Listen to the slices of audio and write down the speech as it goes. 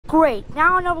Great,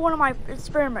 now another one of my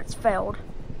experiments failed.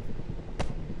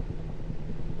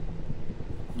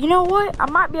 You know what? I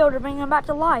might be able to bring him back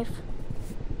to life.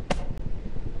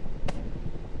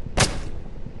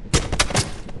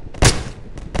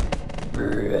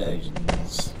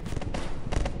 Brains.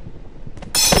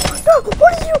 What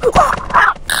are you?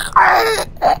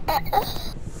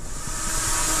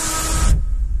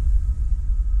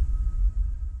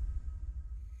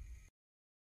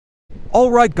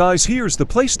 Alright guys, here's the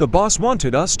place the boss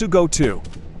wanted us to go to.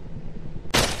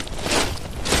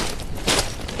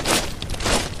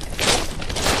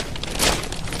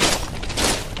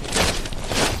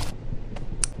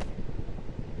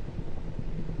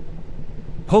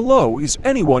 Hello, is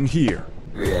anyone here?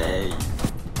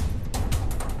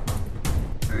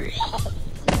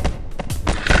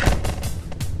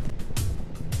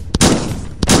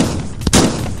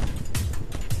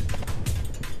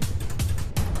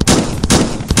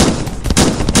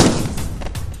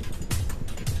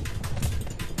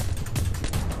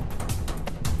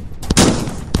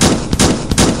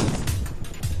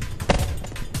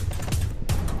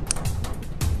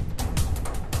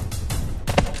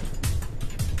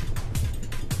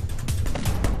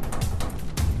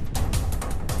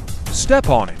 Step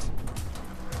on it.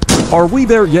 Are we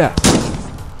there yet?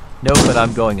 No, but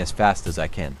I'm going as fast as I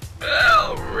can.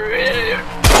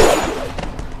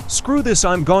 Screw this,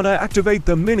 I'm gonna activate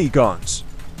the miniguns.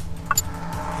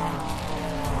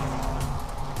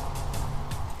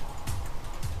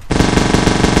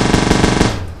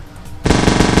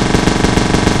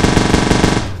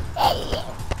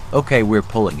 Okay, we're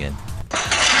pulling in.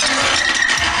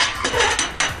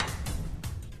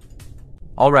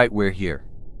 Alright, we're here.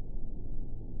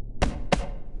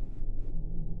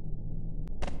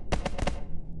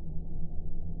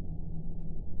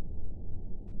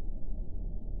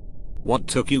 What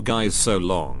took you guys so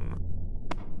long?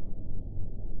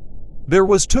 There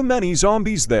was too many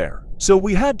zombies there, so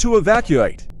we had to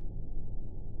evacuate.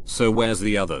 So where's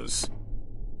the others?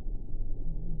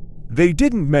 They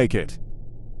didn't make it.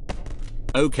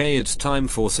 Okay, it's time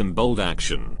for some bold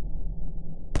action.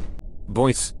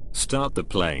 Boys, start the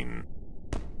plane.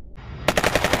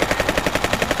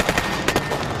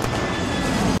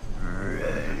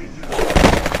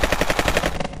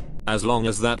 As long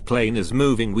as that plane is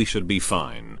moving, we should be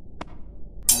fine.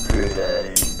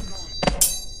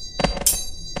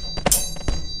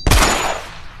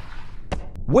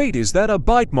 Wait, is that a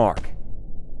bite mark?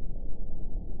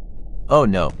 Oh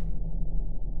no.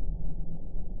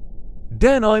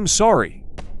 Dan, I'm sorry.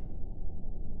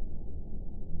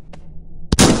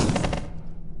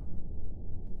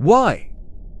 Why?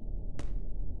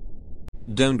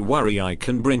 Don't worry, I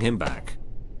can bring him back.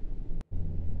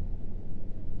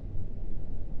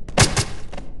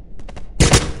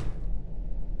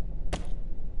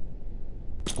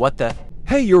 What the?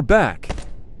 Hey, you're back.